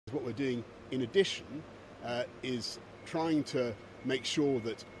What we're doing in addition is trying to make sure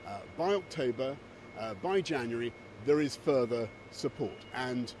that by October, by January, there is further support.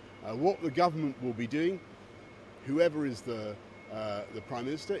 And what the government will be doing, whoever is the Prime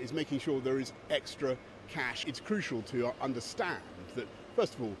Minister, is making sure there is extra cash. It's crucial to understand that,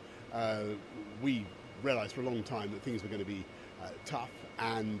 first of all, we realised for a long time that things were going to be tough,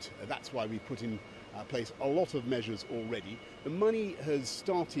 and that's why we put in place a lot of measures already. The money has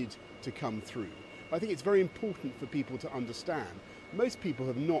started to come through. I think it's very important for people to understand most people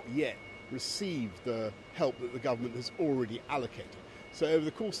have not yet received the help that the government has already allocated. So over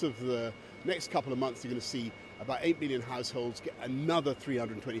the course of the next couple of months, you're going to see about 8 million households get another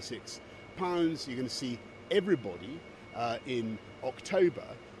 £326. You're going to see everybody in October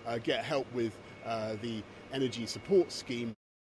get help with the energy support scheme.